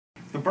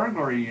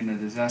burglary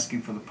unit is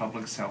asking for the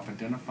public's help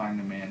identifying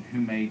the man who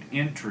made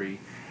entry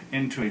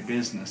into a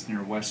business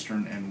near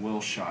Western and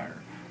Wilshire.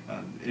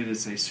 It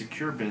is a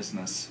secure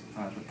business.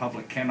 The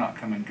public cannot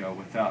come and go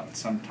without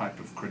some type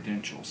of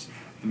credentials.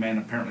 The man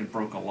apparently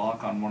broke a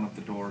lock on one of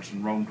the doors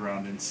and roamed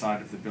around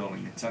inside of the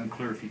building. It's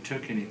unclear if he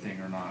took anything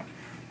or not.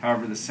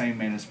 However, the same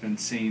man has been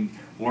seen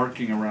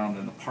lurking around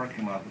in the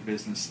parking lot of the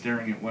business,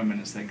 staring at women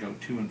as they go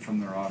to and from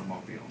their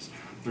automobiles.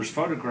 There's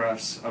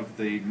photographs of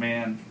the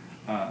man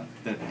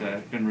that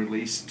have been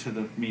released to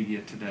the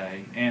media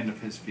today and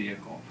of his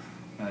vehicle.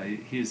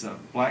 He is a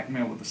black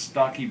male with a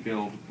stocky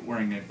build,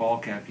 wearing a ball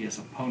cap. He has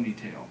a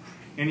ponytail.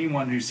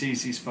 Anyone who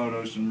sees these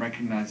photos and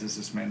recognizes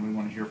this man, we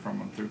want to hear from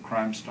him through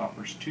Crime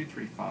Stoppers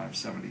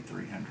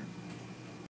 235-7300.